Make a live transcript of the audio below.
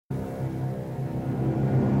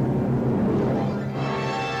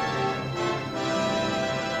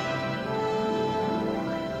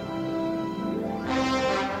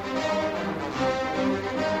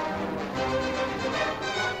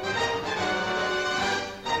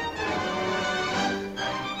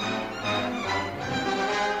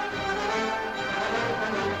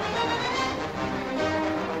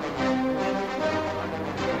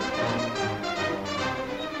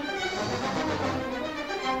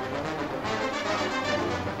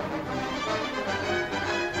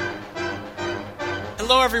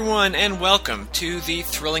Hello everyone, and welcome to the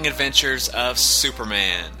thrilling adventures of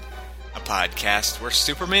Superman, a podcast where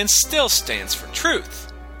Superman still stands for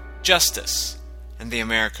truth, justice, and the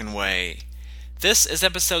American way. This is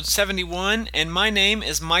episode 71, and my name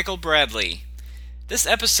is Michael Bradley. This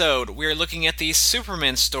episode, we are looking at the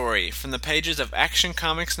Superman story from the pages of Action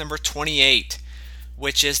Comics number 28,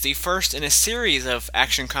 which is the first in a series of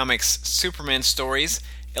Action Comics Superman stories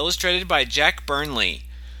illustrated by Jack Burnley,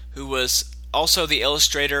 who was also the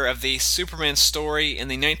illustrator of the Superman story in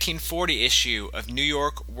the 1940 issue of New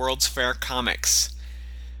York World's Fair Comics.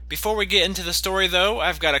 Before we get into the story, though,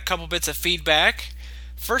 I've got a couple bits of feedback.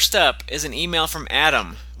 First up is an email from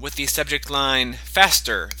Adam with the subject line,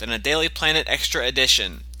 "Faster than a Daily Planet Extra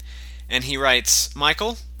Edition." And he writes,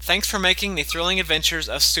 "Michael, thanks for making the thrilling adventures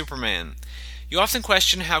of Superman. You often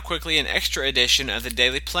question how quickly an extra edition of the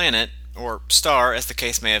Daily Planet, or Star as the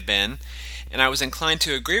case may have been, and I was inclined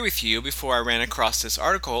to agree with you before I ran across this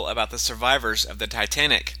article about the survivors of the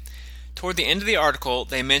Titanic. Toward the end of the article,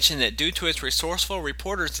 they mentioned that due to its resourceful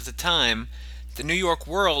reporters at the time, the New York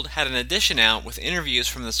World had an edition out with interviews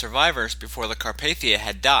from the survivors before the Carpathia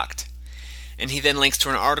had docked." And he then links to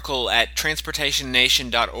an article at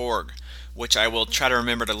transportationnation.org, which I will try to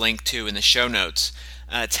remember to link to in the show notes.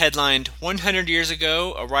 It's headlined, "100 years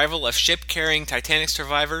ago, arrival of ship-carrying Titanic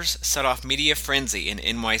survivors set off media frenzy in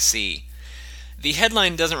NYC." The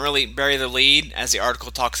headline doesn't really bury the lead, as the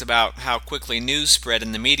article talks about how quickly news spread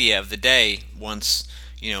in the media of the day once,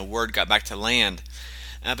 word got back to land.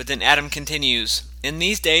 But then Adam continues, "In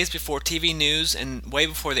these days before TV news and way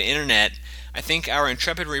before the internet, I think our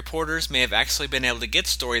intrepid reporters may have actually been able to get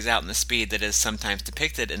stories out in the speed that is sometimes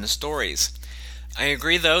depicted in the stories. I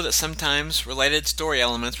agree, though, that sometimes related story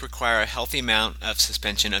elements require a healthy amount of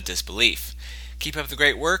suspension of disbelief. Keep up the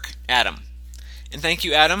great work, Adam." And thank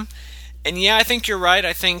you, Adam. And yeah, I think you're right.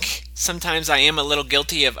 I think sometimes I am a little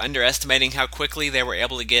guilty of underestimating how quickly they were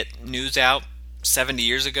able to get news out 70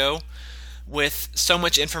 years ago. With so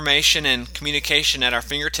much information and communication at our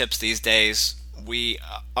fingertips these days, we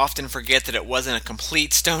often forget that it wasn't a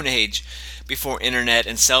complete stone age before internet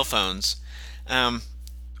and cell phones. On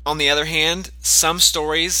the other hand, some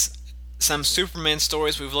Superman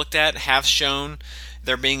stories we've looked at have shown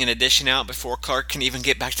there being an edition out before Clark can even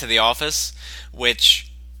get back to the office, which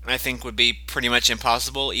I think would be pretty much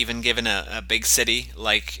impossible, even given a big city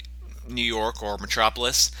like New York or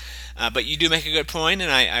Metropolis. But you do make a good point,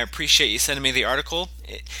 and I appreciate you sending me the article.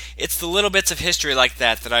 It's the little bits of history like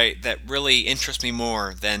that really interest me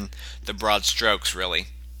more than the broad strokes, really.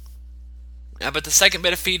 But the second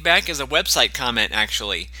bit of feedback is a website comment,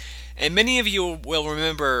 actually. And many of you will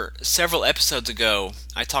remember several episodes ago,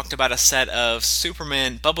 I talked about a set of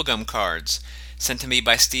Superman bubblegum cards sent to me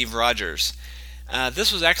by Steve Rogers.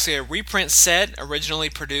 This was actually a reprint set originally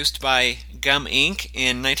produced by Gum Inc.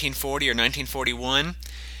 in 1940 or 1941.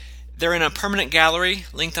 They're in a permanent gallery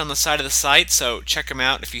linked on the side of the site, so check them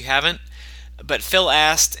out if you haven't. But Phil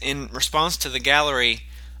asked, in response to the gallery,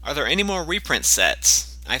 "Are there any more reprint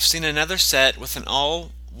sets? I've seen another set with an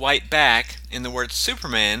all-white back and the word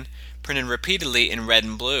Superman printed repeatedly in red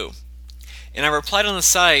and blue." And I replied on the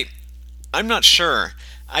site, "I'm not sure.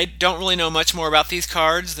 I don't really know much more about these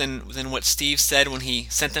cards than what Steve said when he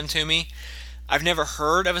sent them to me. I've never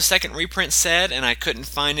heard of a second reprint set, and I couldn't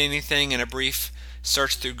find anything in a brief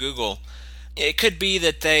search through Google. It could be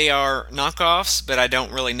that they are knockoffs, but I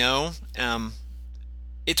don't really know.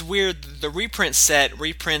 It's weird. The reprint set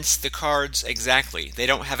reprints the cards exactly. They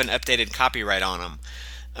don't have an updated copyright on them.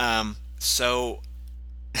 So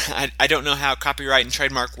I don't know how copyright and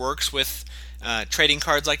trademark works with trading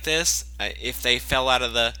cards like this. If they fell out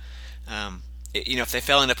of the, if they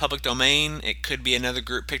fell into public domain, it could be another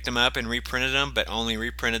group picked them up and reprinted them, but only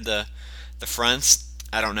reprinted the fronts.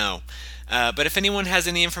 I don't know. But if anyone has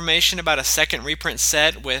any information about a second reprint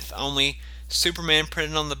set with only Superman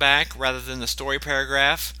printed on the back rather than the story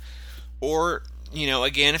paragraph, or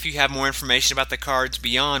again, if you have more information about the cards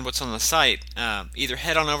beyond what's on the site, either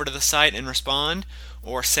head on over to the site and respond,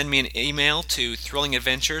 or send me an email to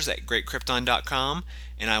thrillingadventures@greatkrypton.com,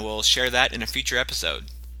 and I will share that in a future episode.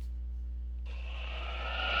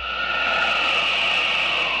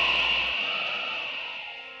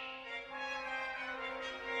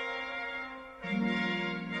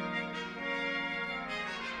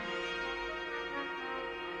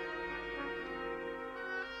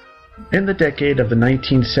 In the decade of the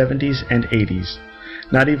 1970s and 80s,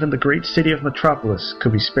 not even the great city of Metropolis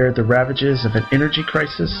could be spared the ravages of an energy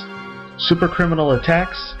crisis, supercriminal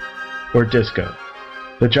attacks, or disco.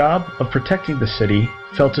 The job of protecting the city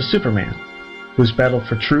fell to Superman, whose battle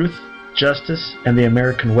for truth, justice, and the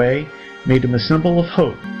American way made him a symbol of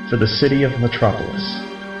hope for the city of Metropolis.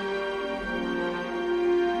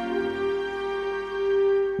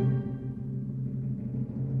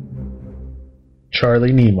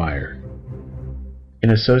 Charlie Niemeyer,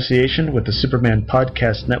 in association with the Superman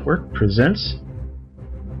Podcast Network, presents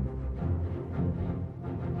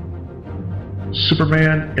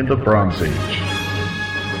Superman in the Bronze Age.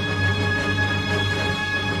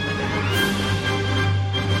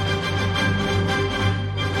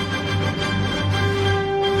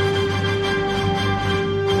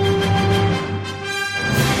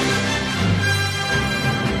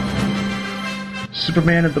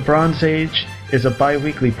 Superman in the Bronze Age is a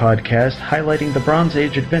bi-weekly podcast highlighting the Bronze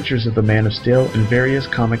Age adventures of the Man of Steel in various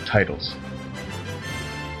comic titles.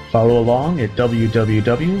 Follow along at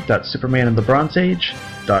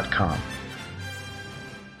www.supermaninthebronzeage.com.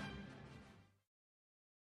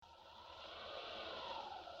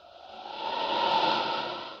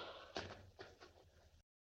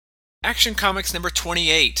 Action Comics number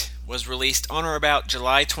 28 was released on or about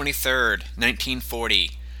July 23rd,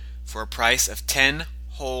 1940, for a price of 10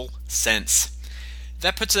 whole cents.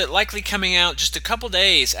 That puts it likely coming out just a couple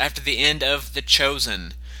days after the end of The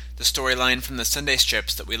Chosen, the storyline from the Sunday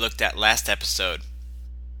strips that we looked at last episode,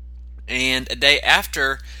 and a day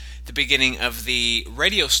after the beginning of the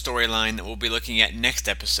radio storyline that we'll be looking at next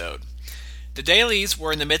episode. The dailies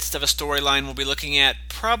were in the midst of a storyline we'll be looking at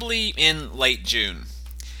probably in late June.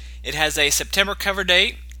 It has a September cover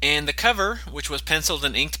date, and the cover, which was penciled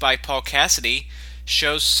and inked by Paul Cassidy,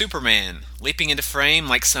 shows Superman leaping into frame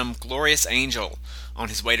like some glorious angel on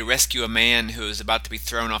his way to rescue a man who is about to be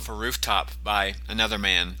thrown off a rooftop by another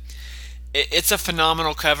man. It's a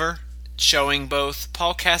phenomenal cover, showing both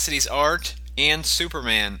Paul Cassidy's art and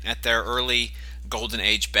Superman at their early Golden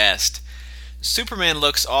Age best. Superman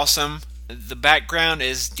looks awesome. The background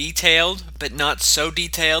is detailed, but not so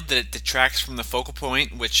detailed that it detracts from the focal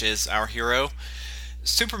point, which is our hero.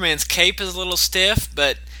 Superman's cape is a little stiff,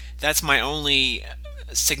 but that's my only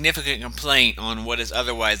significant complaint on what is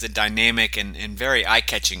otherwise a dynamic and very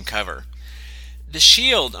eye-catching cover. The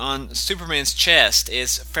shield on Superman's chest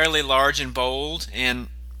is fairly large and bold, and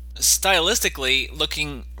stylistically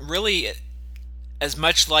looking really as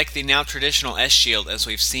much like the now traditional S-shield as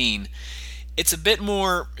we've seen. It's a bit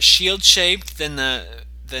more shield-shaped than the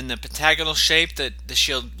pentagonal shape that the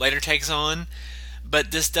shield later takes on,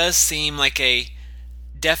 but this does seem like a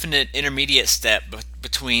definite intermediate step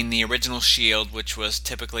between the original shield, which was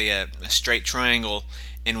typically a straight triangle,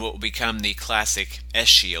 and what will become the classic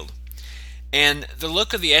S-shield. And the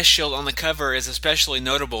look of the S-shield on the cover is especially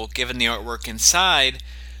notable given the artwork inside,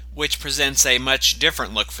 which presents a much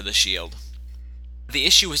different look for the shield. The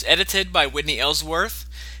issue was edited by Whitney Ellsworth,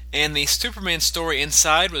 and the Superman story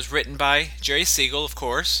inside was written by Jerry Siegel, of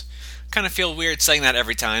course. Kind of feel weird saying that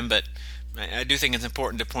every time, but I do think it's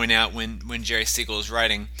important to point out when Jerry Siegel is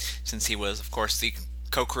writing, since he was, of course, the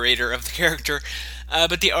co-creator of the character.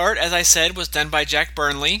 But the art, as I said, was done by Jack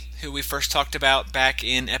Burnley, who we first talked about back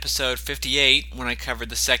in episode 58 when I covered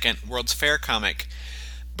the second World's Fair comic.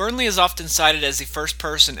 Burnley is often cited as the first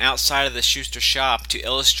person outside of the Schuster shop to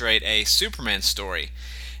illustrate a Superman story,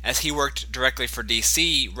 as he worked directly for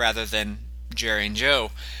DC rather than Jerry and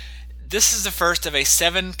Joe. This is the first of a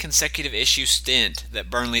 7 consecutive issue stint that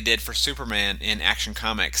Burnley did for Superman in Action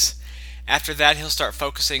Comics. After that, he'll start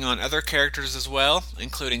focusing on other characters as well,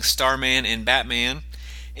 including Starman and Batman,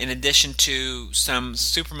 in addition to some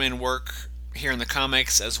Superman work here in the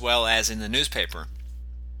comics as well as in the newspaper.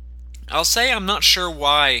 I'll say I'm not sure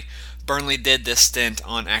why Burnley did this stint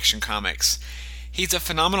on Action Comics. He's a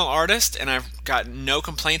phenomenal artist, and I've got no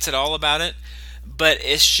complaints at all about it, but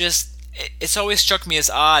it's always struck me as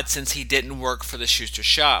odd since he didn't work for the Schuster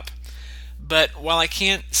shop. But while I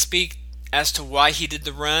can't speak as to why he did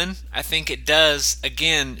the run, I think it does,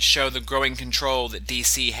 again, show the growing control that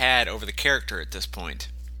DC had over the character at this point.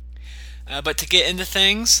 But to get into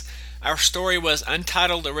things, our story was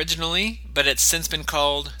untitled originally, but it's since been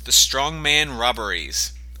called The Strongman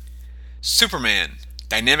Robberies. Superman,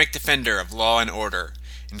 dynamic defender of law and order,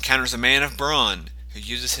 encounters a man of brawn who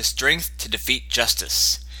uses his strength to defeat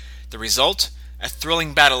justice. The result? A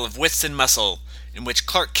thrilling battle of wits and muscle, in which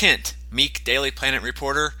Clark Kent, meek Daily Planet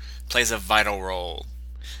reporter, plays a vital role.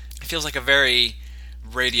 It feels like a very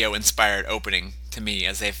radio-inspired opening to me,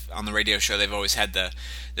 as on the radio show they've always had the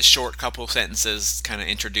short couple sentences kind of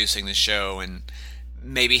introducing the show and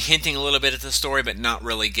maybe hinting a little bit at the story, but not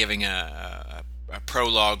really giving a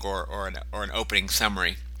prologue or an opening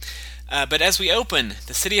summary. But as we open,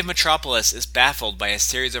 the city of Metropolis is baffled by a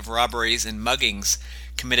series of robberies and muggings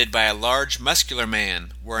committed by a large, muscular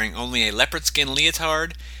man wearing only a leopard skin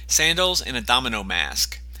leotard, sandals, and a domino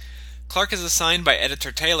mask. Clark is assigned by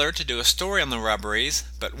Editor Taylor to do a story on the robberies,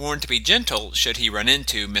 but warned to be gentle should he run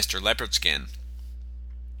into Mr. Leopardskin.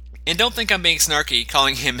 And don't think I'm being snarky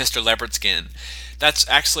calling him Mr. Leopardskin. That's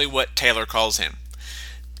actually what Taylor calls him.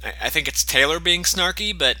 I think it's Taylor being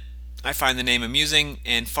snarky, but I find the name amusing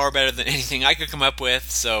and far better than anything I could come up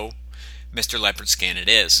with, so Mr. Leopardskin it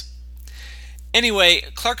is. Anyway,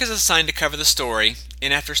 Clark is assigned to cover the story,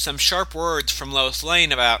 and after some sharp words from Lois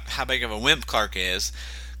Lane about how big of a wimp Clark is,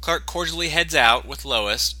 Clark cordially heads out with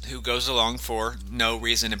Lois, who goes along for no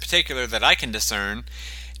reason in particular that I can discern,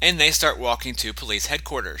 and they start walking to police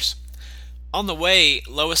headquarters. On the way,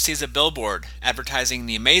 Lois sees a billboard advertising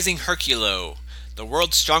the amazing Herculo, the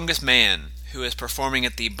world's strongest man, who is performing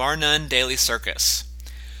at the Bar None Daily Circus.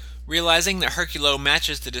 Realizing that Herculo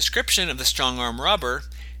matches the description of the strong-arm robber,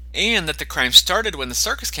 and that the crime started when the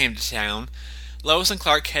circus came to town, Lois and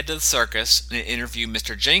Clark head to the circus and interview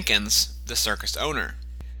Mr. Jenkins, the circus owner.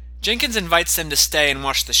 Jenkins invites them to stay and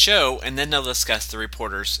watch the show, and then they'll discuss the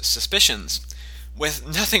reporter's suspicions. With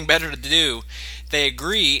nothing better to do, they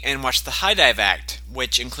agree and watch the high dive act,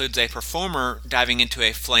 which includes a performer diving into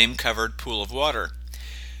a flame-covered pool of water.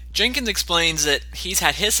 Jenkins explains that he's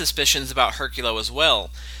had his suspicions about Herculo as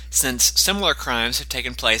well, since similar crimes have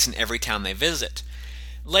taken place in every town they visit.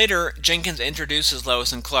 Later, Jenkins introduces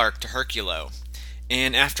Lois and Clark to Herculo,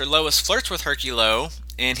 and after Lois flirts with Herculo,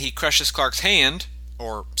 and he crushes Clark's hand,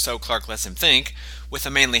 or so Clark lets him think, with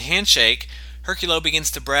a manly handshake, Herculo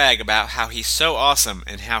begins to brag about how he's so awesome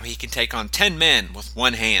and how he can take on 10 men with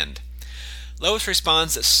one hand. Lois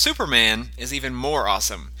responds that Superman is even more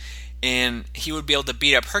awesome, and he would be able to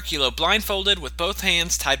beat up Herculo blindfolded with both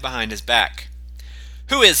hands tied behind his back.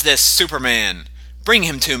 "Who is this Superman? Bring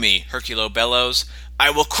him to me," Herculo bellows. "I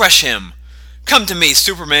will crush him. Come to me,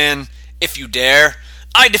 Superman, if you dare.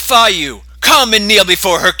 I defy you. Come and kneel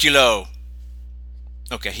before Herculo."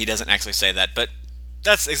 Okay, he doesn't actually say that, but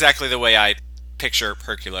that's exactly the way I picture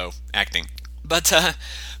Herculo acting. But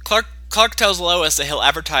Clark tells Lois that he'll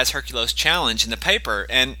advertise Herculo's challenge in the paper,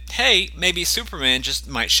 and hey, maybe Superman just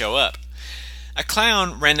might show up. A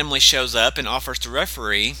clown randomly shows up and offers to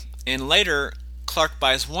referee, and later Clark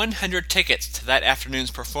buys 100 tickets to that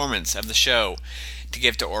afternoon's performance of the show to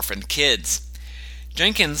give to orphaned kids.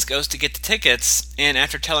 Jenkins goes to get the tickets, and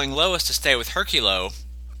after telling Lois to stay with Herculo,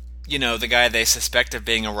 you know, the guy they suspect of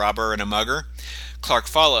being a robber and a mugger, Clark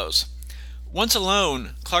follows. Once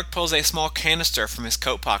alone, Clark pulls a small canister from his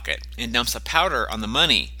coat pocket and dumps a powder on the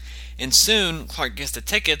money, and soon Clark gets the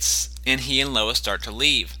tickets, and he and Lois start to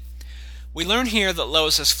leave. We learn here that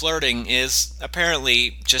Lois's flirting is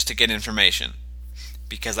apparently just to get information,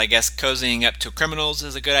 because I guess cozying up to criminals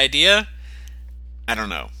is a good idea? I don't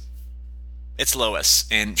know. It's Lois,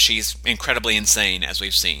 and she's incredibly insane, as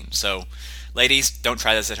we've seen, so ladies, don't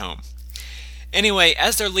try this at home. Anyway,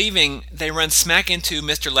 as they're leaving, they run smack into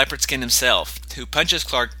Mr. Leopardskin himself, who punches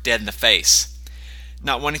Clark dead in the face.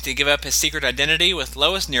 Not wanting to give up his secret identity with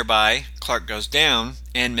Lois nearby, Clark goes down,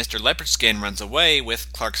 and Mr. Leopardskin runs away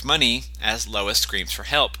with Clark's money as Lois screams for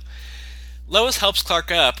help. Lois helps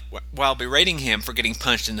Clark up while berating him for getting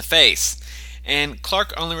punched in the face, and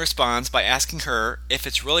Clark only responds by asking her if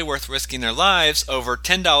it's really worth risking their lives over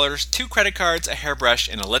 $10, 2 credit cards, a hairbrush,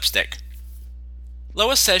 and a lipstick.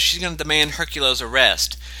 Lois says she's going to demand Herculo's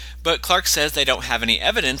arrest, but Clark says they don't have any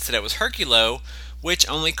evidence that it was Herculo, which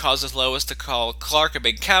only causes Lois to call Clark a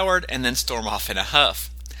big coward and then storm off in a huff.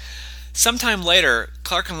 Sometime later,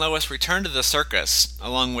 Clark and Lois return to the circus,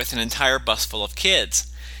 along with an entire bus full of kids.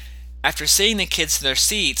 After seeing the kids to their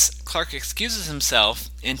seats, Clark excuses himself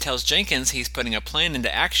and tells Jenkins he's putting a plan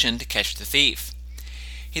into action to catch the thief.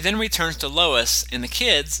 He then returns to Lois and the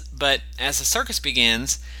kids, but as the circus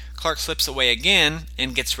begins, Clark slips away again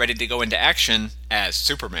and gets ready to go into action as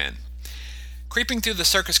Superman. Creeping through the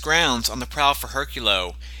circus grounds on the prowl for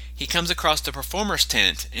Herculo, he comes across the performer's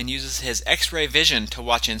tent and uses his X-ray vision to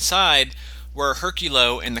watch inside where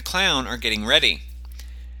Herculo and the clown are getting ready.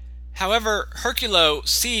 However, Herculo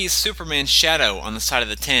sees Superman's shadow on the side of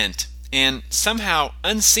the tent and, somehow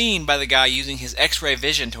unseen by the guy using his X-ray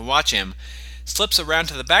vision to watch him, slips around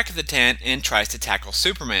to the back of the tent and tries to tackle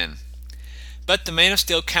Superman. But the Man of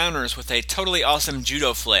Steel counters with a totally awesome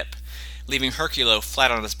judo flip, leaving Herculo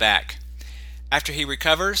flat on his back. After he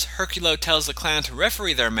recovers, Herculo tells the clown to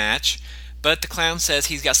referee their match, but the clown says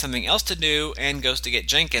he's got something else to do and goes to get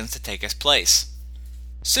Jenkins to take his place.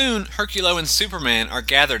 Soon, Herculo and Superman are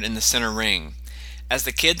gathered in the center ring. As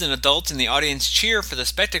the kids and adults in the audience cheer for the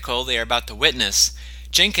spectacle they are about to witness,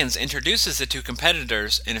 Jenkins introduces the two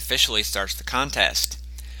competitors and officially starts the contest.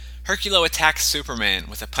 Herculo attacks Superman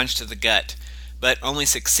with a punch to the gut, but only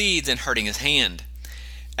succeeds in hurting his hand.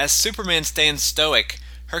 As Superman stands stoic,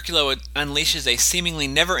 Herculo unleashes a seemingly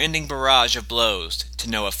never-ending barrage of blows, to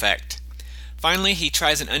no effect. Finally, he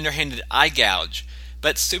tries an underhanded eye gouge,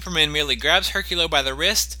 but Superman merely grabs Herculo by the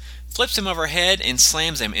wrist, flips him overhead, and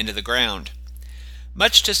slams him into the ground.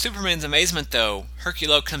 Much to Superman's amazement, though,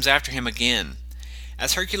 Herculo comes after him again.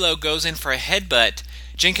 As Herculo goes in for a headbutt,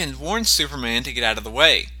 Jenkins warns Superman to get out of the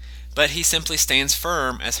way, but he simply stands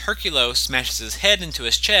firm as Herculo smashes his head into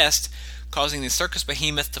his chest, causing the circus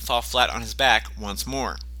behemoth to fall flat on his back once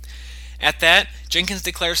more. At that, Jenkins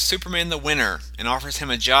declares Superman the winner and offers him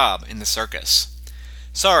a job in the circus.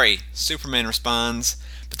 "Sorry," Superman responds,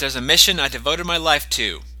 "but there's a mission I devoted my life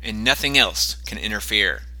to, and nothing else can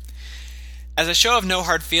interfere." As a show of no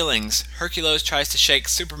hard feelings, Hercules tries to shake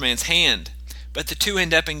Superman's hand, but the two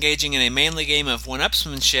end up engaging in a manly game of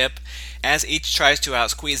one-upsmanship as each tries to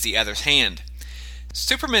outsqueeze the other's hand.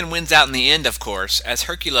 Superman wins out in the end, of course, as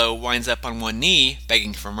Herculo winds up on one knee,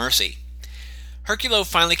 begging for mercy. Herculo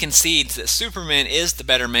finally concedes that Superman is the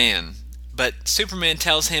better man, but Superman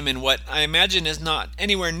tells him in what I imagine is not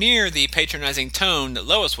anywhere near the patronizing tone that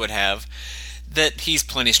Lois would have, that he's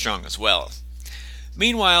plenty strong as well.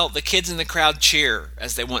 Meanwhile, the kids in the crowd cheer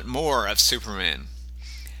as they want more of Superman.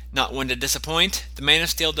 Not one to disappoint, the Man of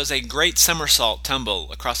Steel does a great somersault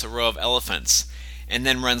tumble across a row of elephants, and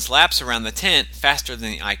then runs laps around the tent faster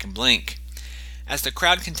than the eye can blink. As the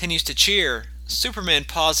crowd continues to cheer, Superman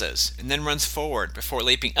pauses and then runs forward before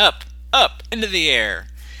leaping up, into the air.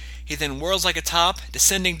 He then whirls like a top,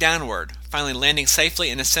 descending downward, finally landing safely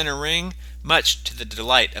in the center ring, much to the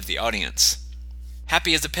delight of the audience.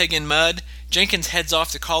 Happy as a pig in mud, Jenkins heads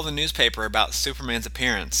off to call the newspaper about Superman's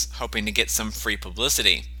appearance, hoping to get some free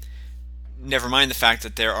publicity. Never mind the fact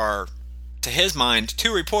that there are, to his mind,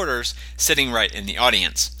 two reporters sitting right in the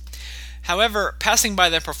audience. However, passing by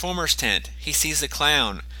the performer's tent, he sees the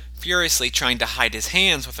clown, furiously trying to hide his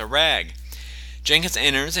hands with a rag. Jenkins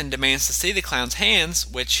enters and demands to see the clown's hands,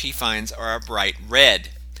 which he finds are a bright red.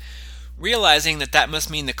 Realizing that must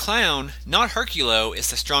mean the clown, not Herculo, is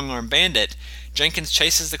the strong-arm bandit, Jenkins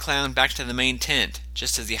chases the clown back to the main tent,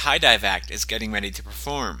 just as the high dive act is getting ready to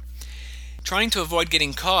perform. Trying to avoid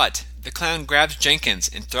getting caught, the clown grabs Jenkins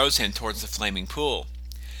and throws him towards the flaming pool.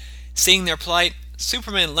 Seeing their plight,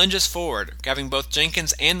 Superman lunges forward, grabbing both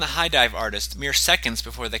Jenkins and the high dive artist mere seconds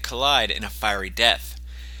before they collide in a fiery death.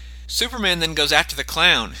 Superman then goes after the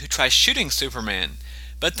clown, who tries shooting Superman,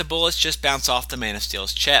 but the bullets just bounce off the Man of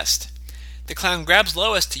Steel's chest. The clown grabs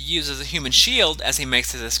Lois to use as a human shield as he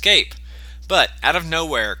makes his escape, but out of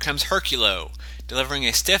nowhere comes Herculo, delivering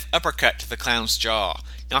a stiff uppercut to the clown's jaw,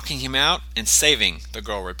 knocking him out and saving the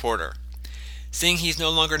girl reporter. Seeing he's no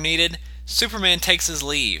longer needed, Superman takes his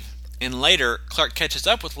leave, and later Clark catches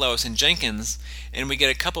up with Lois and Jenkins, and we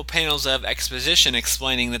get a couple panels of exposition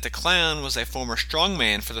explaining that the clown was a former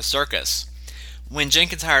strongman for the circus. When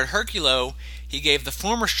Jenkins hired Herculo, he gave the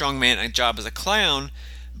former strongman a job as a clown,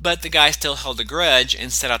 but the guy still held a grudge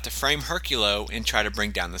and set out to frame Herculo and try to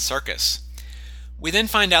bring down the circus. We then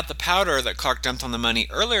find out the powder that Clark dumped on the money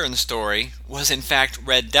earlier in the story was in fact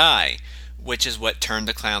red dye, which is what turned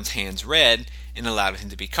the clown's hands red and allowed him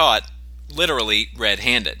to be caught, literally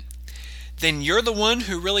red-handed. "Then you're the one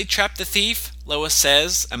who really trapped the thief?" Lois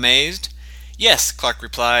says, amazed. "Yes," Clark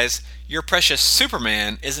replies, "your precious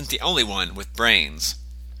Superman isn't the only one with brains."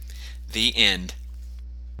 The end.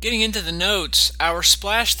 Getting into the notes, our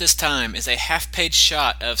splash this time is a half-page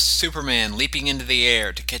shot of Superman leaping into the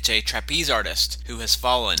air to catch a trapeze artist who has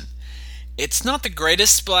fallen. It's not the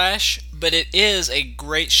greatest splash, but it is a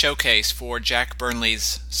great showcase for Jack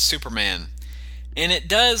Burnley's Superman. And it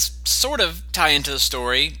does sort of tie into the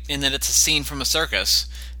story in that it's a scene from a circus.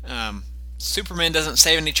 Superman doesn't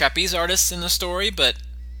save any trapeze artists in the story, but,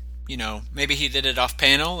 maybe he did it off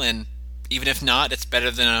panel, and even if not, it's better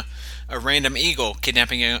than a random eagle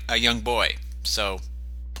kidnapping a young boy. So,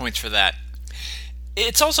 points for that.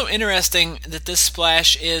 It's also interesting that this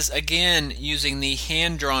splash is, again, using the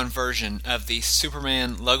hand-drawn version of the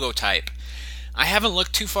Superman logo type. I haven't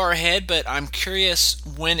looked too far ahead, but I'm curious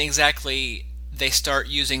when exactly they start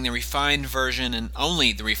using the refined version and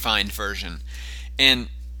only the refined version. And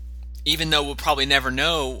even though we'll probably never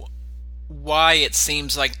know why it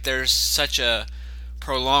seems like there's such a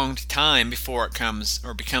prolonged time before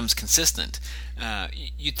it becomes consistent.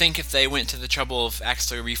 You'd think if they went to the trouble of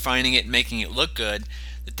actually refining it and making it look good,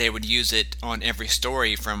 that they would use it on every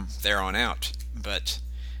story from there on out. But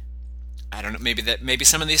I don't know, maybe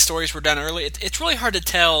some of these stories were done early. It's really hard to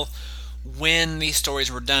tell when these stories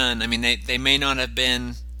were done. I mean, they may not have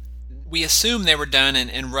been, we assume they were done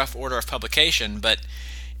in rough order of publication, but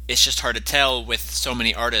it's just hard to tell with so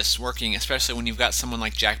many artists working, especially when you've got someone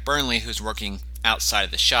like Jack Burnley who's working outside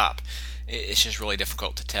of the shop. It's just really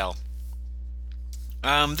difficult to tell.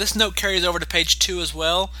 This note carries over to page 2 as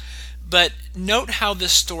well, but note how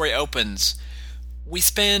this story opens. We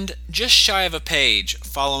spend just shy of a page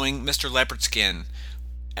following Mr. Leopardskin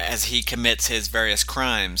as he commits his various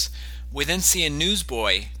crimes. We then see a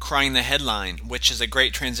newsboy crying the headline, which is a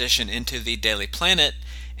great transition into the Daily Planet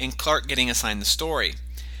and Clark getting assigned the story.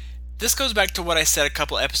 This goes back to what I said a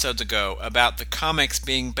couple episodes ago about the comics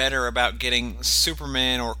being better about getting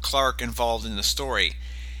Superman or Clark involved in the story.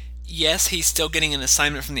 Yes, he's still getting an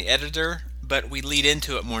assignment from the editor, but we lead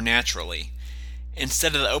into it more naturally.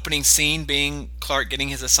 Instead of the opening scene being Clark getting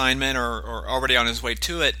his assignment or already on his way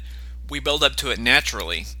to it, we build up to it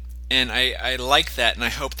naturally. And I like that, and I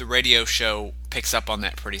hope the radio show picks up on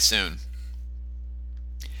that pretty soon.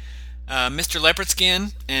 Mr.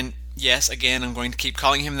 Leopardskin, and yes, again, I'm going to keep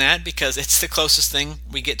calling him that because it's the closest thing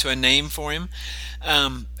we get to a name for him.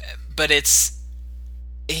 But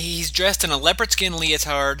he's dressed in a leopardskin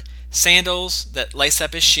leotard, sandals that lace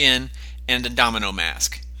up his shin, and a domino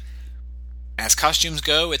mask. As costumes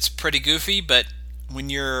go, it's pretty goofy, but when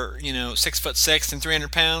you're 6'6" and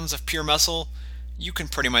 300 pounds of pure muscle, you can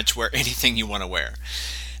pretty much wear anything you want to wear.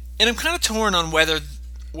 And I'm kind of torn on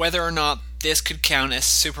whether or not this could count as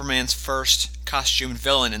Superman's first costumed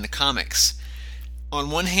villain in the comics.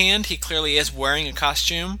 On one hand, he clearly is wearing a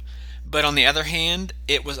costume, but on the other hand,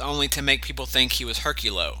 it was only to make people think he was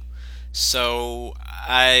Herculo. So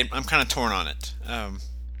I'm kind of torn on it.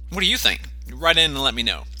 What do you think? Write in and let me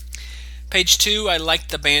know. Page 2, I liked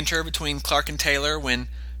the banter between Clark and Taylor when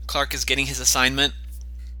Clark is getting his assignment.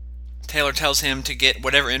 Taylor tells him to get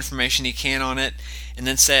whatever information he can on it, and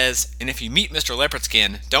then says, "And if you meet Mr.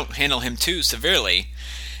 Leopardskin, don't handle him too severely."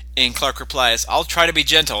 And Clark replies, "I'll try to be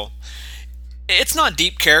gentle." It's not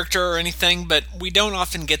deep character or anything, but we don't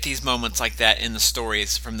often get these moments like that in the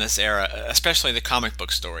stories from this era, especially the comic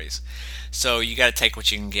book stories. So you got to take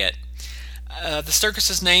what you can get. The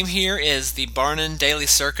circus's name here is the Barnum Daily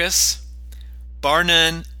Circus.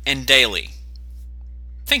 Barnum and Daily.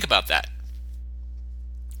 Think about that.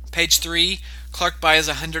 Page 3, Clark buys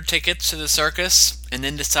 100 tickets to the circus and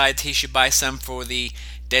then decides he should buy some for the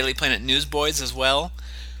Daily Planet newsboys as well.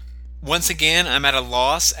 Once again, I'm at a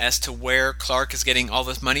loss as to where Clark is getting all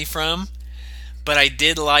this money from, but I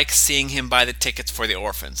did like seeing him buy the tickets for the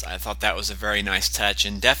orphans. I thought that was a very nice touch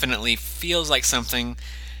and definitely feels like something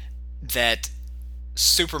that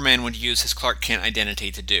Superman would use his Clark Kent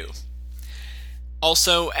identity to do.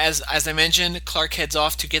 Also, as I mentioned, Clark heads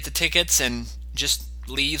off to get the tickets and just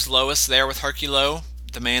leaves Lois there with Herculo,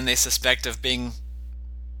 the man they suspect of being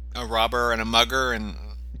a robber and a mugger and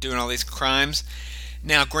doing all these crimes.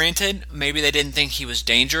 Now, granted, maybe they didn't think he was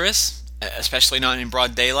dangerous, especially not in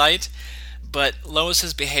broad daylight, but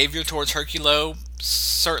Lois's behavior towards Herculo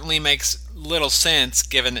certainly makes little sense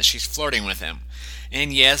given that she's flirting with him.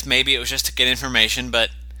 And yes, maybe it was just to get information,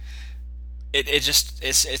 but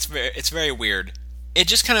it's very weird. It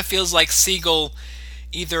just kind of feels like Siegel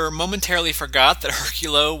either momentarily forgot that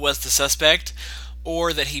Herculo was the suspect,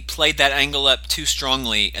 or that he played that angle up too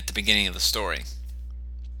strongly at the beginning of the story.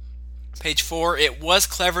 Page 4, it was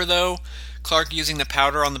clever though, Clark using the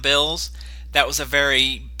powder on the bills. That was a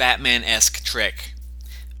very Batman-esque trick.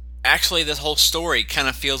 Actually, this whole story kind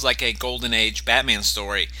of feels like a Golden Age Batman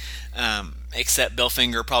story, except Bill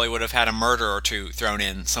Finger probably would have had a murder or two thrown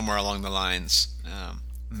in somewhere along the lines.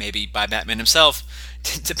 Maybe by Batman himself,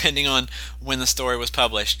 depending on when the story was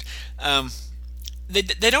published.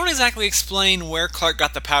 They don't exactly explain where Clark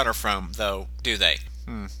got the powder from, though, do they?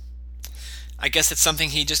 I guess it's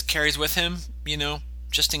something he just carries with him,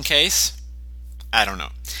 just in case. I don't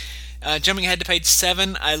know. Jumping ahead to page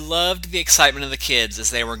 7, I loved the excitement of the kids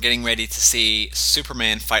as they were getting ready to see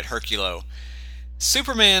Superman fight Herculo.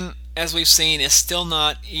 Superman, as we've seen, is still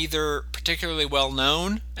not either particularly well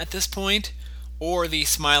known at this point, or the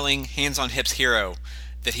smiling, hands-on-hips hero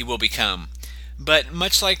that he will become. But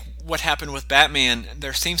much like what happened with Batman,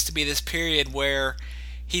 there seems to be this period where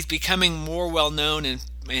he's becoming more well-known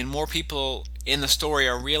and more people in the story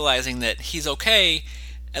are realizing that he's okay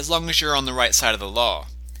as long as you're on the right side of the law.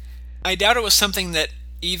 I doubt it was something that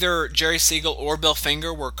either Jerry Siegel or Bill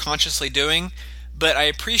Finger were consciously doing, but I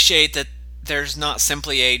appreciate that there's not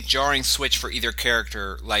simply a jarring switch for either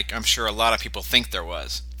character like I'm sure a lot of people think there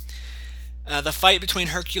was. The fight between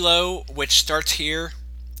Herculo, which starts here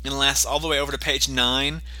and lasts all the way over to page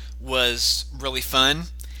 9, was really fun.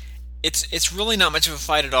 It's really not much of a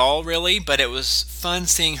fight at all, really, but it was fun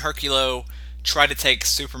seeing Herculo try to take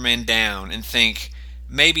Superman down and think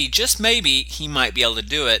maybe, just maybe, he might be able to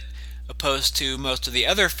do it opposed to most of the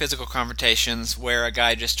other physical confrontations where a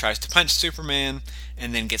guy just tries to punch Superman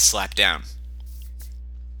and then gets slapped down.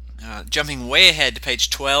 Jumping way ahead to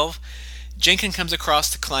page 12, Jenkins comes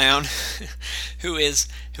across the clown, who is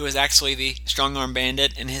actually the strong-arm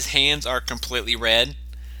bandit, and his hands are completely red,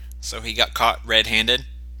 so he got caught red-handed.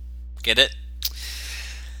 Get it?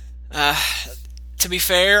 To be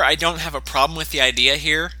fair, I don't have a problem with the idea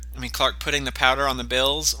here. I mean, Clark putting the powder on the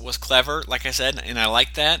bills was clever, like I said, and I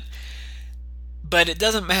like that. But it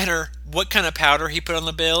doesn't matter what kind of powder he put on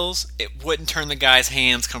the bills, it wouldn't turn the guy's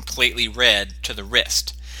hands completely red to the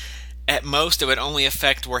wrist. At most, it would only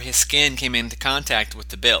affect where his skin came into contact with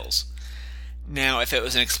the bills. Now, if it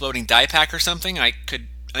was an exploding dye pack or something, I could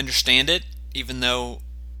understand it, even though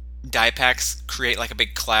dye packs create like a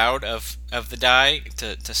big cloud of the dye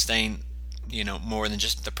to stain, more than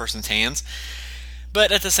just the person's hands.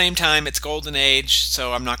 But at the same time, it's Golden Age,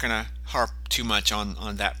 so I'm not going to harp too much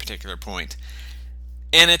on that particular point.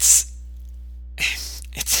 And it's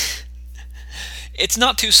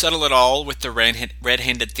not too subtle at all with the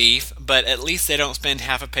red-handed thief, but at least they don't spend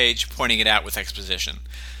half a page pointing it out with exposition.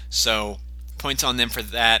 So points on them for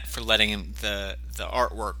that, for letting the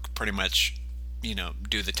artwork pretty much,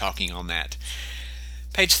 do the talking on that.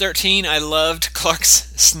 Page 13, I loved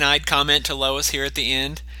Clark's snide comment to Lois here at the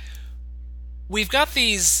end. We've got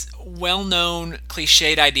these well-known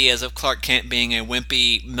cliched ideas of Clark Kent being a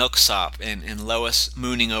wimpy milksop and Lois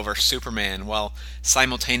mooning over Superman while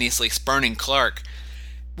simultaneously spurning Clark.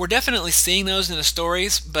 We're definitely seeing those in the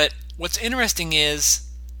stories, but what's interesting is,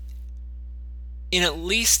 in at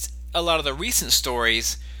least a lot of the recent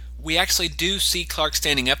stories, we actually do see Clark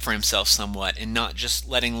standing up for himself somewhat and not just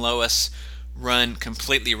letting Lois run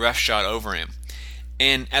completely roughshod over him.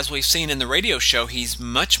 And as we've seen in the radio show, he's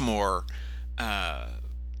much more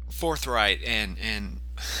forthright and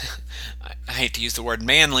I hate to use the word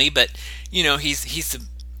manly, but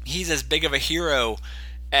he's as big of a hero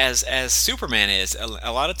as Superman is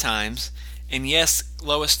a lot of times. And yes,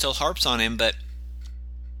 Lois still harps on him, but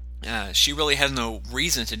she really has no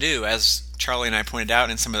reason to do, as Charlie and I pointed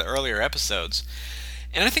out in some of the earlier episodes.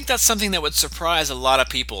 And I think that's something that would surprise a lot of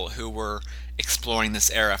people who were exploring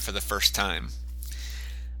this era for the first time.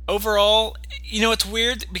 Overall, it's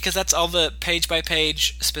weird because that's all the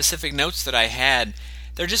page-by-page specific notes that I had.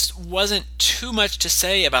 There just wasn't too much to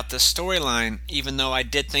say about this storyline, even though I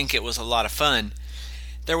did think it was a lot of fun.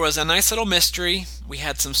 There was a nice little mystery, we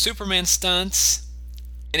had some Superman stunts,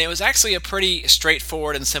 and it was actually a pretty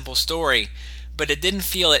straightforward and simple story, but it didn't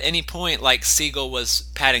feel at any point like Siegel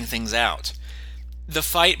was padding things out. The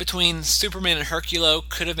fight between Superman and Herculo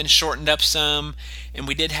could have been shortened up some, and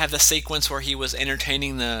we did have the sequence where he was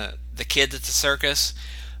entertaining the kids at the circus.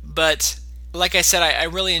 But, like I said, I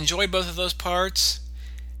really enjoyed both of those parts.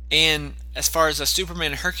 And as far as the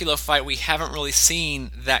Superman and Herculo fight, we haven't really seen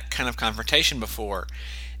that kind of confrontation before.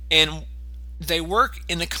 And they work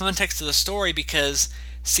in the context of the story because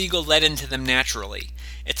Siegel led into them naturally.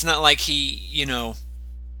 It's not like he's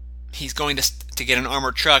going to get an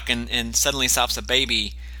armored truck and suddenly stops a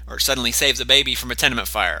baby or suddenly saves a baby from a tenement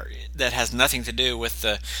fire. That has nothing to do with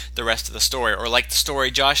the rest of the story. Or like the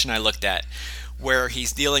story Josh and I looked at, where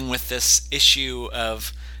he's dealing with this issue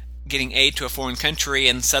of getting aid to a foreign country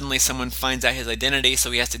and suddenly someone finds out his identity,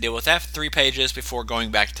 so he has to deal with that for 3 pages before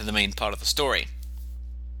going back to the main plot of the story.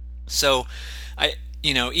 So,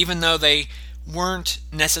 even though they weren't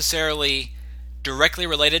necessarily directly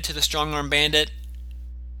related to the Strong-Arm Bandit,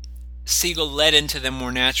 Siegel led into them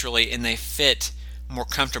more naturally, and they fit more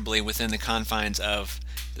comfortably within the confines of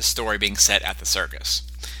the story being set at the circus.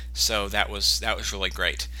 So that was really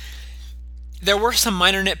great. There were some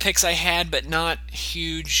minor nitpicks I had, but not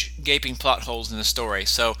huge gaping plot holes in the story.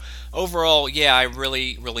 So overall, yeah, I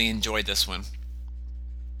really, really enjoyed this one.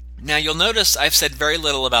 Now you'll notice I've said very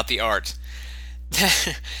little about the art.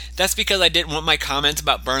 That's because I didn't want my comments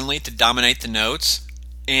about Burnley to dominate the notes.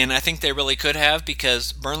 And I think they really could have,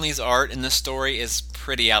 because Burnley's art in this story is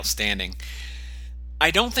pretty outstanding.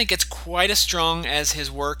 I don't think it's quite as strong as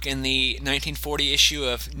his work in the 1940 issue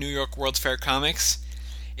of New York World's Fair Comics.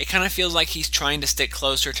 It kind of feels like he's trying to stick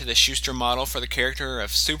closer to the Schuster model for the character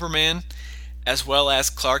of Superman, as well as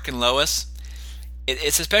Clark and Lois.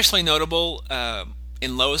 It's especially notable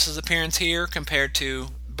in Lois's appearance here compared to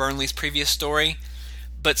Burnley's previous story,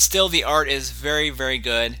 but still the art is very, very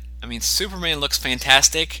good. I mean, Superman looks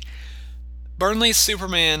fantastic. Burnley's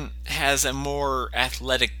Superman has a more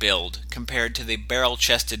athletic build compared to the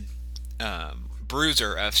barrel-chested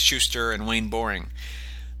bruiser of Schuster and Wayne Boring.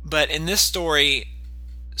 But in this story,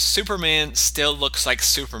 Superman still looks like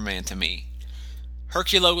Superman to me.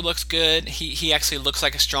 Herculo looks good. He actually looks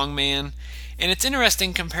like a strong man. And it's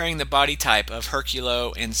interesting comparing the body type of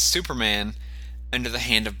Herculo and Superman under the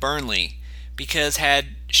hand of Burnley, because had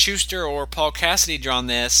Schuster or Paul Cassidy drawn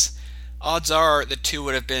this, odds are the two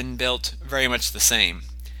would have been built very much the same.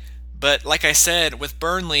 But like I said, with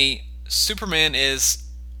Burnley, Superman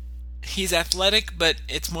he's athletic, but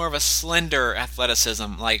it's more of a slender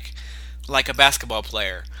athleticism, like a basketball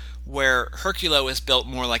player, where Herculo is built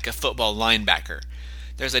more like a football linebacker.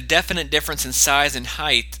 There's a definite difference in size and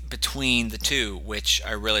height between the two, which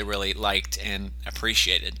I really, really liked and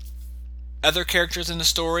appreciated. Other characters in the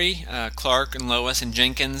story, Clark and Lois and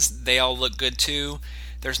Jenkins, they all look good too.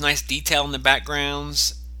 There's nice detail in the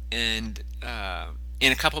backgrounds, and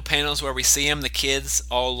in a couple panels where we see them, the kids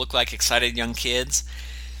all look like excited young kids.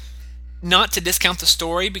 Not to discount the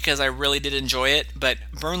story, because I really did enjoy it, but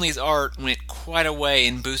Burnley's art went quite a way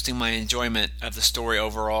in boosting my enjoyment of the story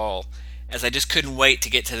overall, as I just couldn't wait to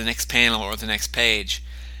get to the next panel or the next page.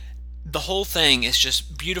 The whole thing is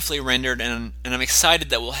just beautifully rendered, and I'm excited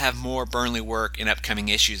that we'll have more Burnley work in upcoming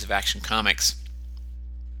issues of Action Comics.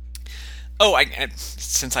 Oh,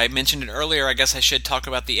 since I mentioned it earlier, I guess I should talk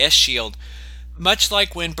about the S-Shield. Much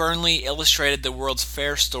like when Burnley illustrated the World's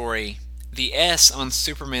Fair story, the S on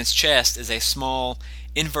Superman's chest is a small,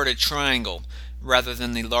 inverted triangle, rather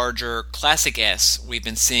than the larger classic S we've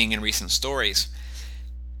been seeing in recent stories.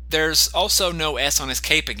 There's also no S on his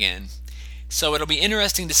cape again, so it'll be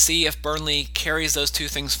interesting to see if Burnley carries those two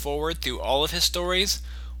things forward through all of his stories,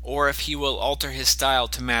 or if he will alter his style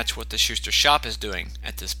to match what the Schuster shop is doing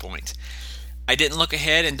at this point. I didn't look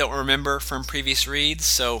ahead and don't remember from previous reads,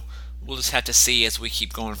 so we'll just have to see as we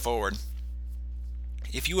keep going forward.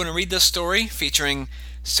 If you want to read this story featuring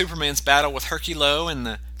Superman's battle with Herculo and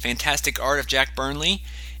the fantastic art of Jack Burnley,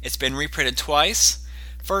 it's been reprinted twice.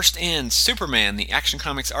 First in Superman, the Action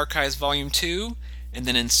Comics Archives Volume 2, and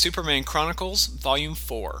then in Superman Chronicles Volume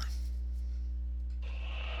 4.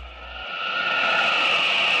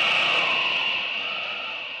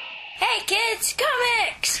 Hey kids,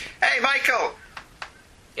 comics! Hey Michael!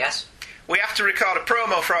 Yes? We have to record a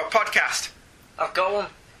promo for our podcast. I've got one.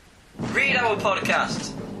 Read our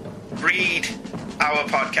podcast. Read our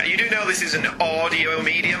podcast. You do know this is an audio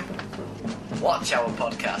medium? Watch our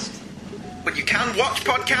podcast. But you can watch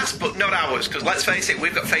podcasts, but not ours, because let's face it,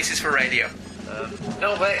 we've got faces for radio.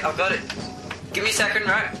 No, wait, I've got it. Give me a second,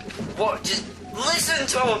 right? What? Just listen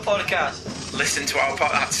to our podcast. Listen to our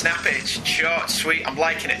podcast. Snappy, it's short, sweet. I'm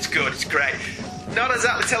liking it. It's good. It's great. Not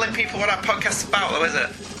exactly telling people what our podcast's about, though, is it?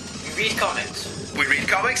 We read comics. We read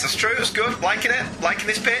comics. That's true. That's good. Liking it. Liking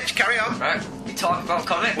this pitch. Carry on. Right. We talk about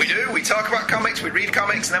comics. We do. We talk about comics. We read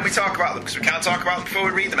comics, and then we talk about them, because we can't talk about them before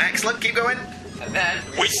we read them. Excellent. Keep going. And then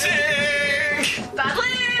we sing! Badly!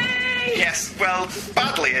 Yes, well,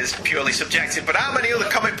 badly is purely subjective, but how many other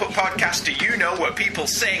comic book podcasts do you know where people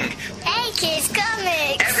sing? Hey kids,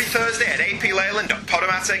 comics! Every Thursday at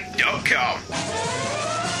apleyland.podomatic.com.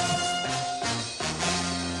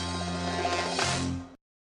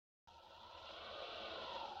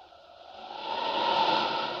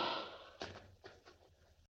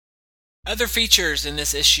 Other features in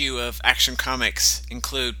this issue of Action Comics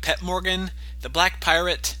include Pep Morgan, the Black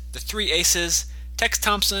Pirate, the Three Aces, Tex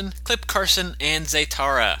Thompson, Clip Carson, and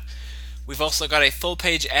Zaytara. We've also got a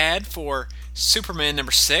full-page ad for Superman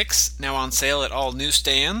number 6, now on sale at all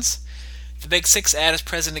newsstands. The Big 6 ad is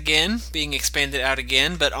present again, being expanded out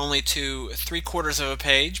again, but only to 3/4 of a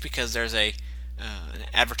page because there's an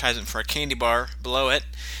advertisement for a candy bar below it.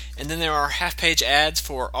 And then there are half-page ads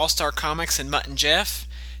for All-Star Comics and Mutt and Jeff,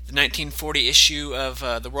 the 1940 issue of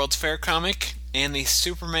the World's Fair comic, and the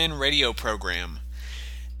Superman radio program.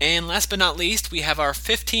 And last but not least, we have our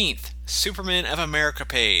 15th Superman of America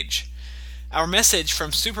page. Our message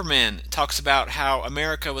from Superman talks about how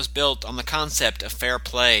America was built on the concept of fair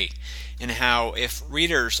play, and how if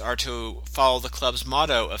readers are to follow the club's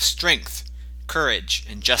motto of strength, courage,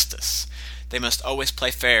 and justice, they must always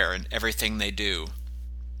play fair in everything they do.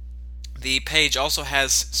 The page also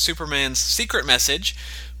has Superman's secret message,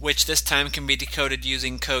 which this time can be decoded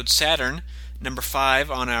using code Saturn, number 5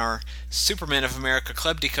 on our Superman of America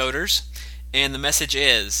Club decoders, and the message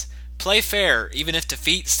is, play fair even if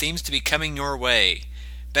defeat seems to be coming your way.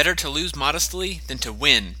 Better to lose modestly than to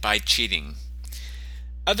win by cheating.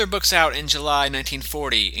 Other books out in July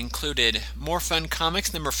 1940 included More Fun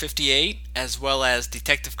Comics number 58, as well as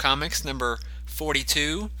Detective Comics number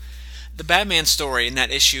 42. The Batman story in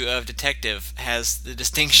that issue of Detective has the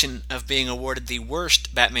distinction of being awarded the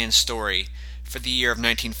worst Batman story for the year of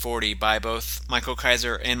 1940 by both Michael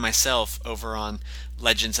Kaiser and myself over on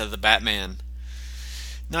Legends of the Batman.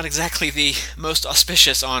 Not exactly the most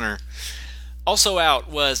auspicious honor. Also out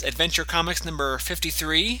was Adventure Comics number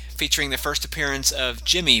 53, featuring the first appearance of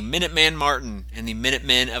Jimmy Minuteman Martin and the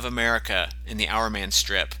Minutemen of America in the Hourman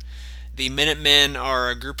strip. The Minutemen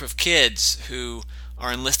are a group of kids who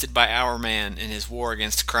are enlisted by Hourman in his war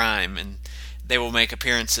against crime, and they will make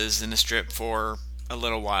appearances in the strip for a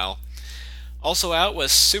little while. Also out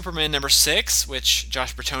was Superman number 6, which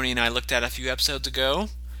Josh Bertoni and I looked at a few episodes ago.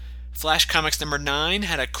 Flash Comics number 9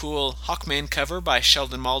 had a cool Hawkman cover by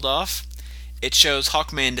Sheldon Moldoff. It shows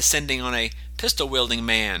Hawkman descending on a pistol-wielding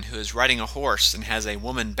man who is riding a horse and has a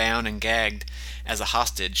woman bound and gagged as a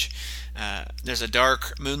hostage. There's a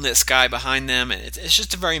dark, moonlit sky behind them, and it's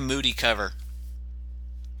just a very moody cover.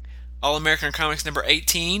 All-American Comics number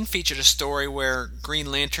 18 featured a story where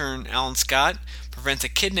Green Lantern Alan Scott prevents a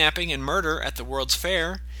kidnapping and murder at the World's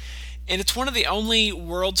Fair, and it's one of the only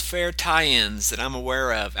World's Fair tie-ins that I'm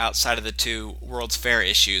aware of outside of the 2 World's Fair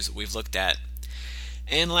issues that we've looked at.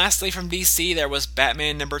 And lastly, from DC, there was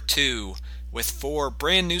Batman number 2, with 4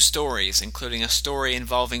 brand new stories, including a story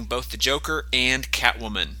involving both the Joker and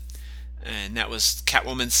Catwoman. And that was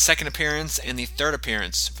Catwoman's second appearance and the third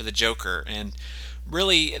appearance for the Joker, and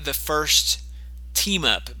really the first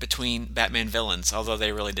team-up between Batman villains, although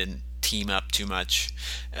they really didn't team up too much.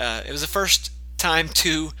 It was the first time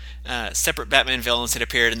 2 separate Batman villains had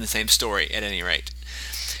appeared in the same story, at any rate.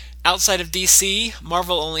 Outside of DC,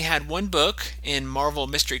 Marvel only had 1 book in Marvel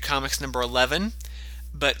Mystery Comics number 11,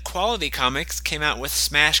 but Quality Comics came out with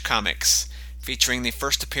Smash Comics, featuring the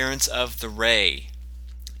first appearance of the Ray.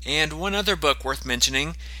 And one other book worth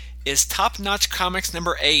mentioning is Top Notch Comics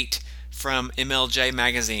number 8 from MLJ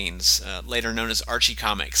Magazines, later known as Archie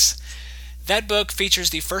Comics. That book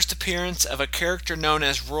features the first appearance of a character known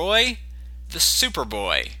as Roy the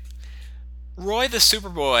Superboy. Roy the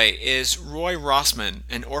Superboy is Roy Rossman,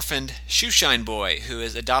 an orphaned shoeshine boy who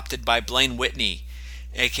is adopted by Blaine Whitney,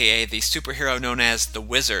 aka the superhero known as the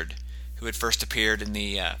Wizard, who had first appeared in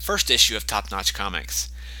the first issue of Top Notch Comics.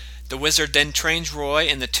 The Wizard then trains Roy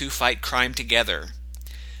and the 2 fight crime together.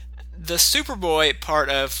 The Superboy part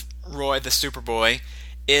of Roy the Superboy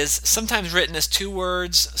is sometimes written as 2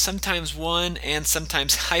 words, sometimes 1, and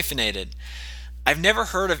sometimes hyphenated. I've never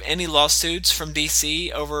heard of any lawsuits from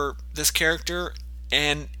DC over this character,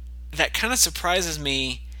 and that kind of surprises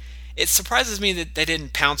me. It surprises me that they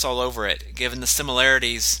didn't pounce all over it, given the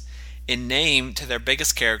similarities in name to their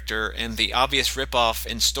biggest character and the obvious ripoff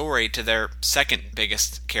in story to their second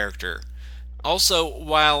biggest character. Also,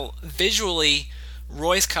 while visually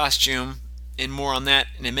Roy's costume, and more on that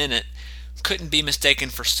in a minute, couldn't be mistaken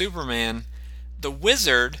for Superman, the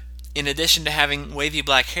Wizard, in addition to having wavy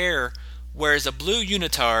black hair, wears a blue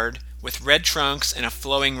unitard with red trunks and a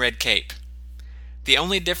flowing red cape. The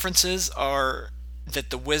only differences are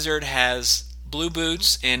that the Wizard has blue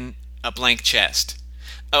boots and a blank chest.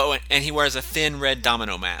 Oh, and he wears a thin red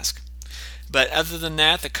domino mask. But other than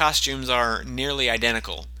that, the costumes are nearly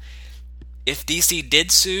identical. If DC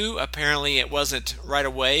did sue, apparently it wasn't right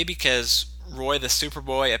away because Roy the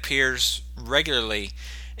Superboy appears regularly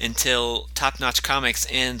until Top Notch Comics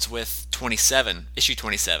ends with issue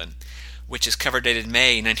 27. Which is cover dated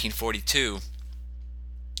May 1942.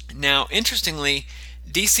 Now, interestingly,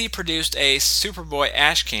 DC produced a Superboy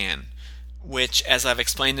Ashcan, which, as I've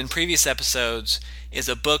explained in previous episodes, is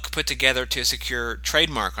a book put together to secure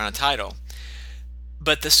trademark on a title.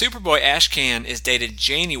 But the Superboy Ashcan is dated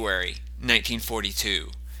January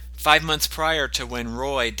 1942, 5 months prior to when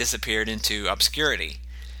Roy disappeared into obscurity.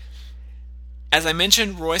 As I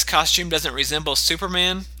mentioned, Roy's costume doesn't resemble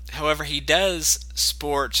Superman, however he does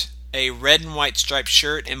sport a red and white striped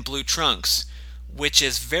shirt and blue trunks, which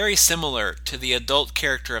is very similar to the adult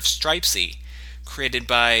character of Stripesy, created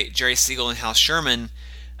by Jerry Siegel and Hal Sherman,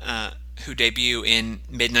 who debut in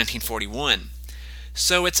mid-1941.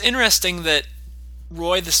 So it's interesting that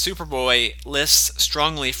Roy the Superboy lists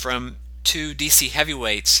strongly from 2 DC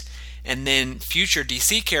heavyweights, and then future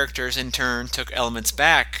DC characters in turn took elements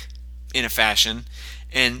back in a fashion,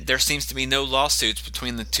 and there seems to be no lawsuits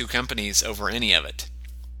between the 2 companies over any of it.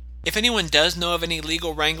 If anyone does know of any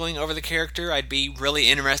legal wrangling over the character, I'd be really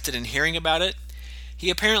interested in hearing about it.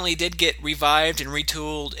 He apparently did get revived and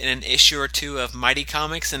retooled in an issue or 2 of Mighty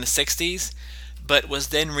Comics in the 60s, but was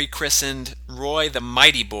then rechristened Roy the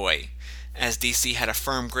Mighty Boy, as DC had a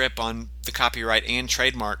firm grip on the copyright and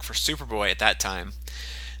trademark for Superboy at that time.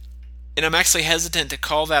 And I'm actually hesitant to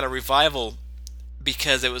call that a revival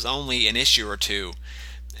because it was only an issue or 2.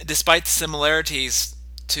 Despite the similarities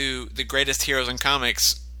to the greatest heroes in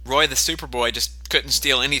comics, Roy the Superboy just couldn't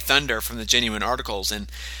steal any thunder from the genuine articles, and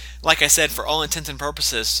like I said, for all intents and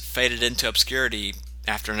purposes, faded into obscurity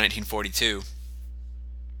after 1942.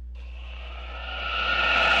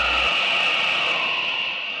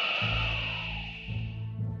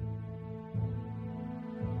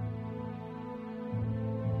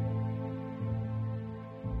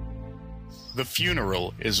 The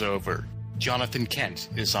funeral is over. Jonathan Kent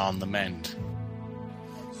is on the mend.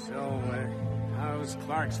 So, how's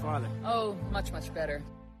Clark's father? Oh, much, much better.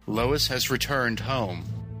 Lois has returned home.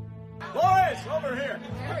 Lois, over here!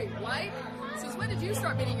 Harry, White? Since when did you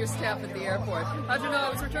start meeting your staff at the airport? How'd you know I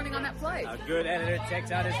was returning on that flight? A good editor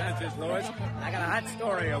checks out his hunches, Lois. I got a hot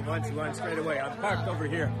story I want you on straight away. I'm parked over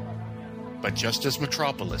here. But just as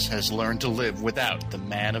Metropolis has learned to live without the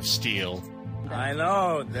Man of Steel. I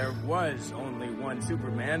know there was only one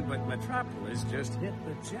Superman, but Metropolis just hit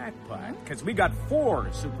the jackpot. Because we got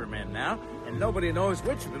 4 Supermen now, and nobody knows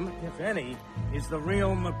which of them, if any, is the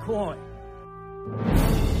real McCoy.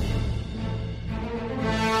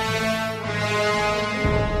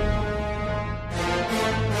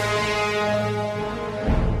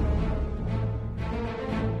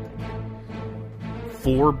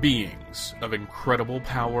 Four beings of incredible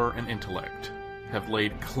power and intellect have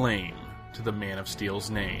laid claim to the Man of Steel's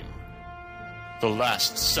name. The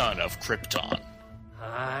last son of Krypton.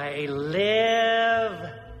 I live.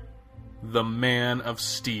 The Man of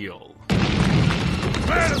Steel.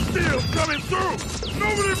 Man of Steel coming through!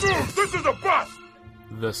 Nobody move! This is a bust!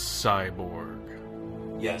 The Cyborg.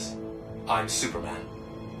 Yes, I'm Superman.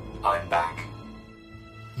 I'm back.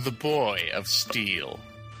 The Boy of Steel.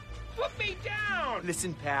 Put me down!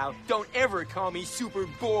 Listen, pal, don't ever call me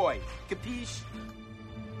Superboy. Capiche?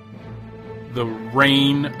 The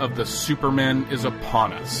reign of the Supermen is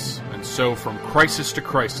upon us, and so from crisis to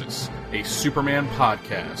crisis, a Superman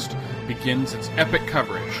podcast begins its epic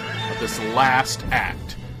coverage of this last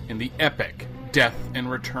act in the epic death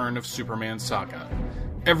and return of Superman saga.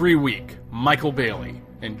 Every week, Michael Bailey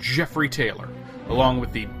and Jeffrey Taylor, along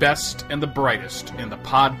with the best and the brightest in the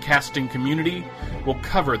podcasting community, will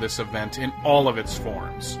cover this event in all of its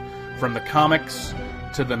forms, from the comics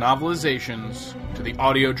to the novelizations to the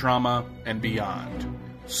audio drama and beyond.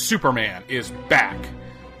 Superman is back,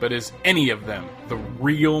 but is any of them the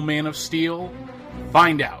real Man of Steel?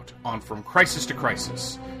 Find out on From Crisis to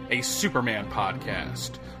Crisis, a Superman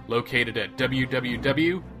podcast located at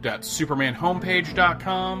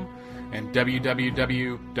www.supermanhomepage.com and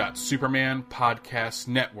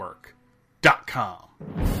www.supermanpodcastnetwork.com.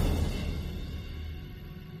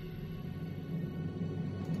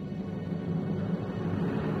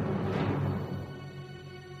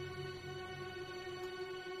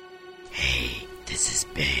 Hey, this is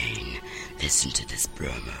Bane. Listen to this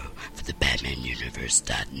promo for the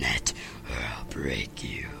BatmanUniverse.net or I'll break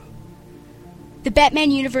you. The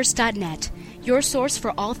BatmanUniverse.net, your source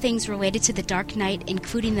for all things related to the Dark Knight,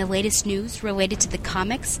 including the latest news related to the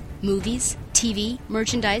comics, movies, TV,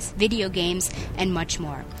 merchandise, video games, and much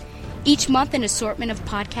more. Each month, an assortment of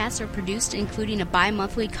podcasts are produced, including a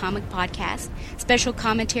bi-monthly comic podcast, special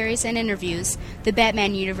commentaries and interviews, the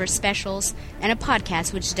Batman Universe specials, and a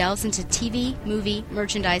podcast which delves into TV, movie,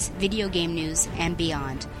 merchandise, video game news, and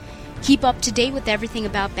beyond. Keep up to date with everything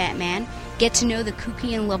about Batman, get to know the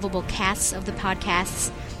kooky and lovable casts of the podcasts,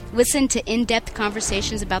 listen to in-depth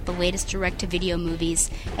conversations about the latest direct-to-video movies,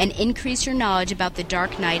 and increase your knowledge about the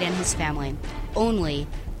Dark Knight and his family, only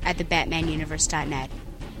at the BatmanUniverse.net.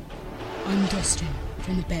 I'm Dustin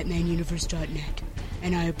from the BatmanUniverse.net,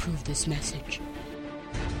 and I approve this message.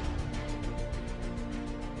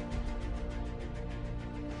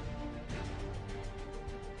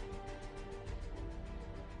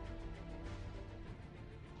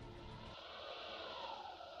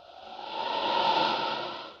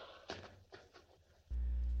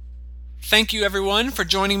 Thank you, everyone, for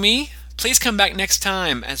joining me. Please come back next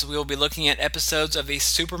time as we will be looking at episodes of the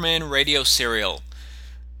Superman radio serial.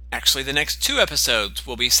 Actually, the next 2 episodes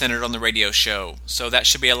will be centered on the radio show, so that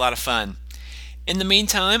should be a lot of fun. In the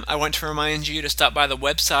meantime, I want to remind you to stop by the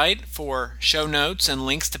website for show notes and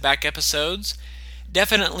links to back episodes.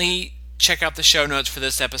 Definitely check out the show notes for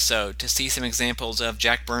this episode to see some examples of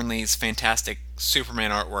Jack Burnley's fantastic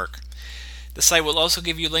Superman artwork. The site will also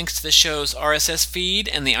give you links to the show's RSS feed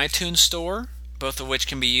and the iTunes store, both of which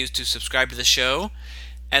can be used to subscribe to the show,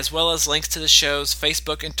 as well as links to the show's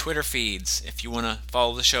Facebook and Twitter feeds if you want to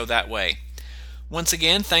follow the show that way. Once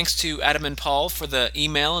again, thanks to Adam and Paul for the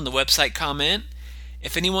email and the website comment.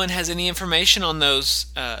 If anyone has any information on those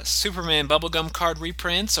Superman bubblegum card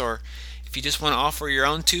reprints, or if you just want to offer your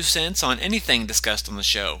own 2 cents on anything discussed on the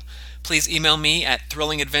show, please email me at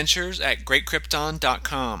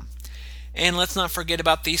thrillingadventures@greatkrypton.com. And let's not forget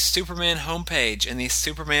about the Superman homepage and the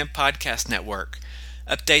Superman Podcast Network.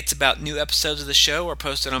 Updates about new episodes of the show are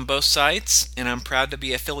posted on both sites, and I'm proud to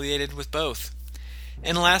be affiliated with both.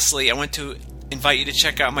 And lastly, I want to invite you to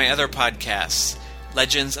check out my other podcasts,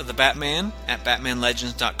 Legends of the Batman at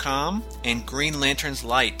BatmanLegends.com and Green Lanterns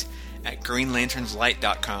Light at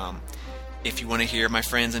GreenLanternsLight.com. if you want to hear my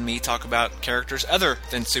friends and me talk about characters other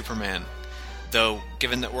than Superman. Though,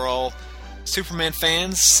 given that we're all Superman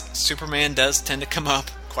fans, Superman does tend to come up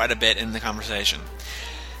quite a bit in the conversation.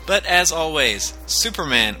 But as always,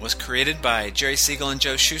 Superman was created by Jerry Siegel and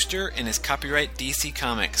Joe Shuster and is copyright DC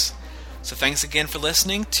Comics. So thanks again for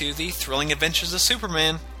listening to the Thrilling Adventures of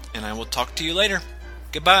Superman, and I will talk to you later.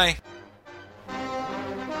 Goodbye.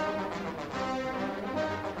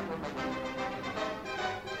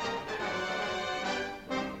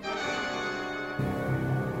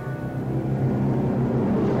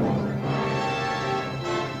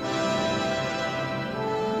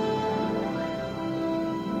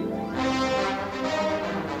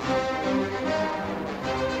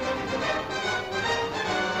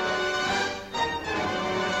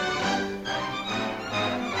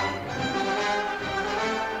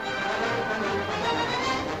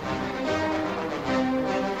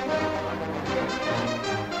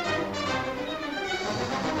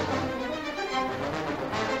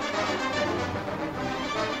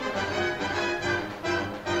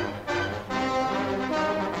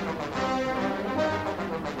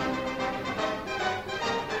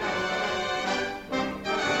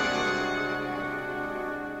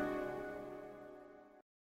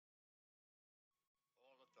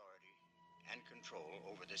 and control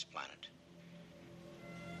over this planet.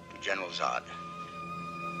 To General Zod.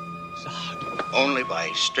 Zod? Only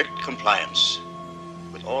by strict compliance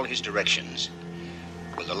with all his directions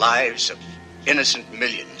will the lives of innocent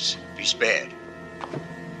millions be spared.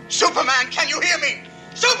 Superman, can you hear me?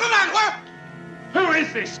 Superman, where? Who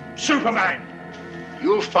is this Superman?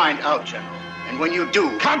 You'll find out, General. And when you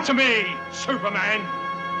do... Come to me, Superman.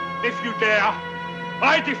 If you dare,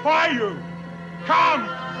 I defy you. Come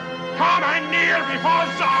and kneel before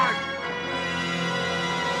Zod.